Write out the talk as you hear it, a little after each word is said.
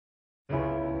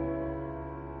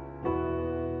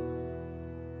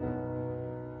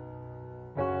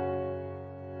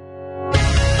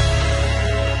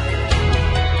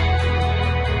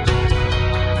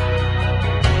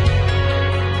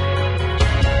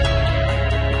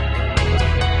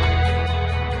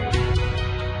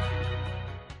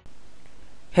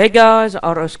Hey guys,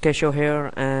 RSK here,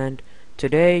 and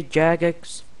today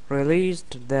Jagex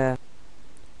released the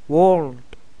World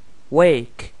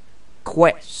Wake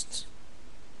quest.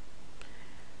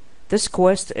 This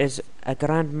quest is a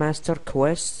Grandmaster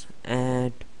quest,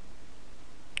 and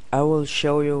I will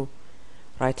show you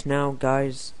right now,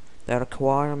 guys, the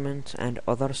requirement and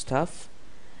other stuff.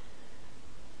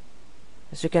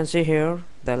 As you can see here,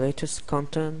 the latest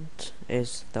content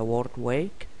is the World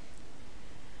Wake.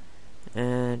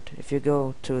 And if you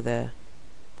go to the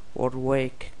World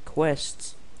Wake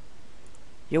quests,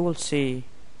 you will see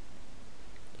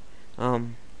to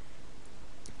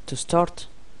start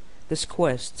this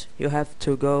quest you have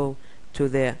to go to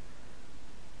the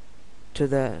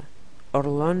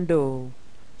Orlando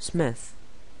Smith.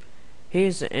 He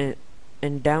is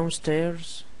in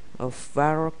downstairs of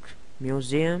Varrock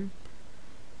Museum.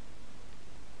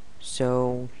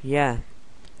 So yeah,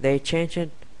 they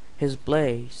changed his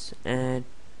place, and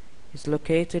is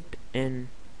located in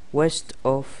west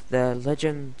of the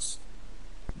Legends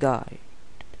Guide.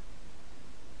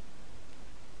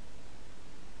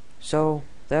 So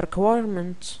the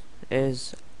requirement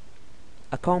is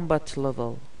a combat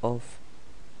level of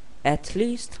at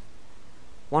least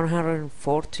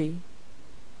 140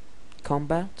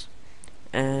 combat,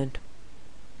 and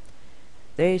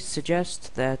they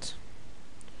suggest that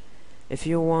if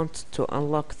you want to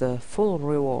unlock the full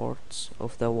rewards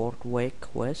of the World Wake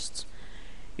quests,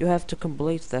 you have to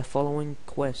complete the following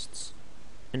quests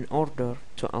in order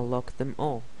to unlock them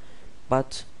all.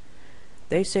 But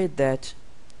they said that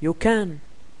you can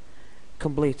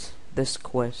complete this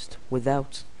quest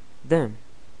without them,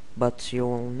 but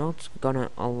you're not gonna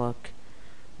unlock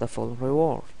the full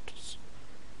rewards.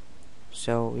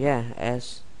 So yeah,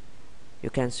 as you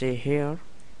can see here,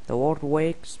 the World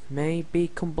Wakes may be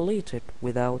completed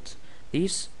without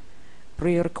these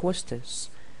prerequisites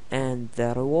and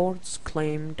the rewards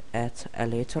claimed at a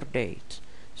later date.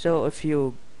 So if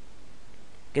you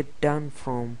get done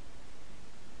from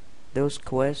those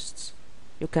quests,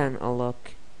 you can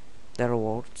unlock the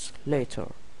rewards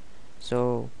later.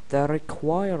 So the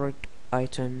required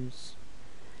items,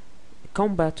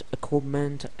 combat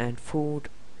equipment and food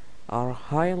are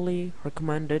highly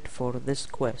recommended for this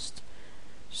quest.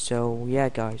 So yeah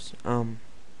guys,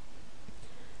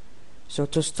 so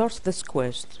to start this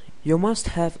quest you must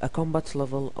have a combat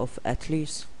level of at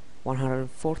least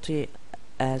 140,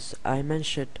 as I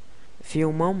mentioned a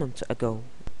few moments ago,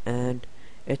 and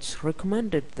it's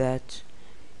recommended that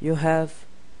you have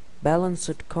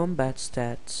balanced combat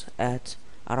stats at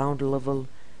around level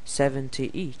 70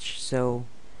 each. So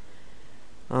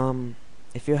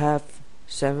if you have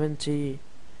 70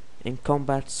 in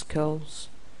combat skills,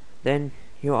 then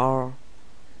you are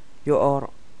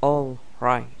all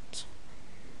right.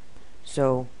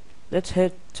 So let's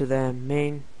head to the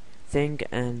main thing,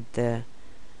 and the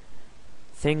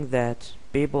thing that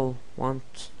people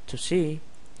want to see,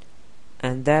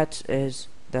 and that is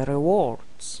the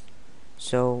rewards.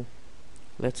 So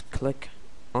let's click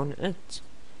on it,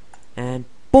 and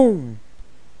boom,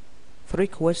 3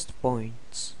 quest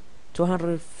points,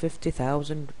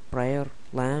 250,000 prayer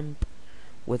lamp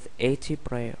with 80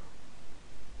 prayer,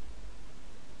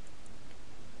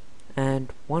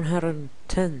 and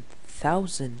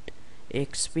 110,000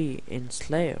 XP in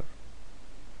Slayer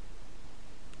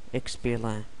XP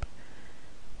lamp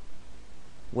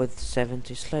with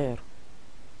 70 Slayer,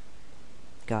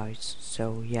 guys.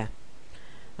 So yeah,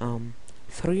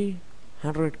 300k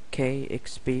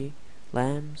XP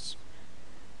lamps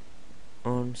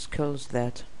on skills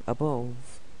that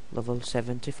above level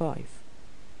 75,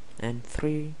 and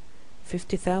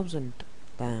 350,000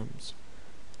 lamps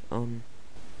on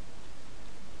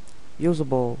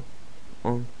usable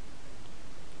on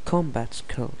combat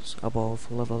skills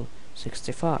above level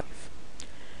 65,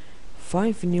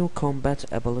 5 new combat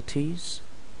abilities,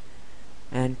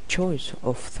 and choice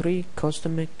of 3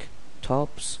 cosmic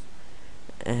tops,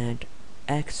 and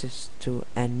access to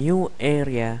a new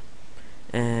area,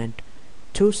 and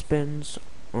 2 spins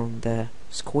on the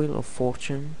Squeal of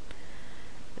Fortune.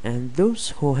 And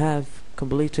those who have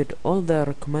completed all the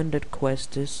recommended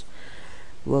quests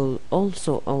will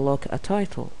also unlock a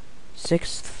title,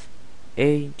 6th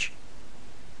Age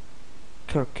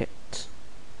Cricket.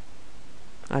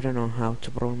 I don't know how to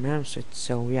pronounce it,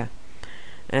 so yeah.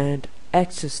 And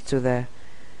access to the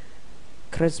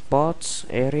Crisbots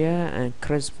area, and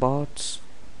Crisbots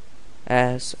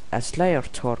as a Slayer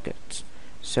target.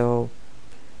 So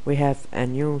we have a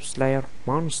new Slayer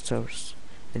monsters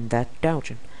in that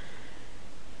dungeon.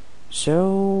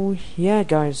 So yeah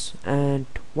guys, and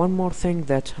one more thing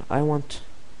that I want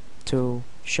to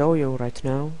show you right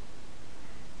now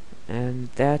and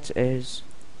that is,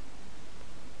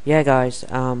 yeah guys,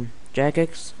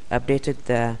 Jagex updated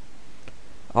the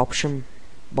option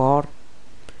bar.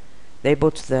 They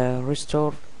put the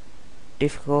restore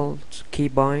difficult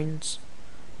keybinds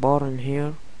bar in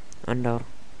here under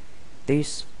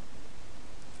these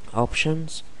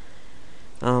options.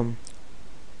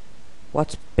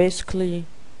 What basically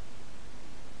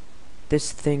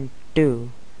this thing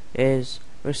do is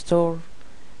restore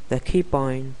the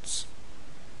keybinds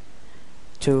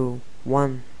to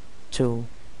 1 to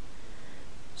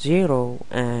 0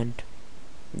 and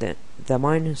the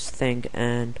minus thing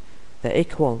and the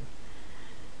equal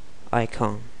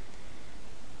icon,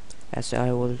 as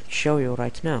I will show you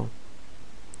right now.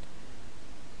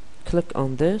 Click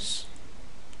on this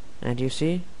and you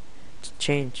see it's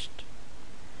changed.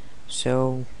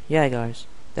 So yeah guys,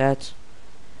 that's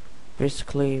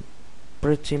basically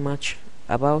pretty much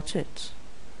about it.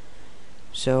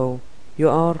 So you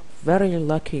are very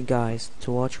lucky guys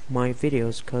to watch my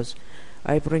videos, cause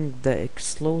I bring the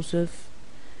exclusive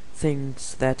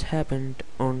things that happened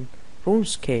on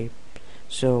Runescape.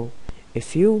 So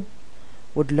if you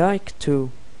would like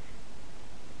to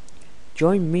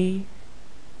join me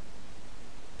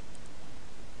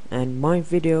and my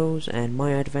videos and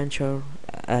my adventure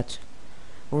at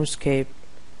Runescape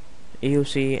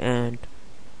EUC and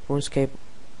Runescape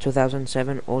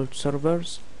 2007 old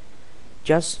servers,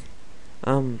 just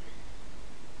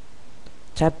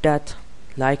tap that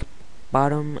like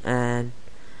button and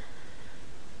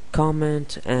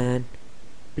comment, and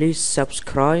please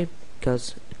subscribe,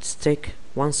 because it's take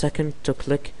 1 second to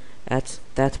click at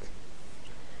that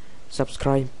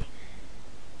subscribe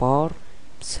bar.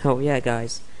 So yeah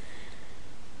guys,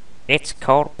 it's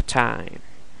corp time.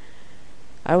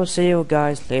 I will see you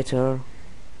guys later.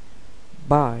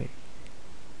 Bye.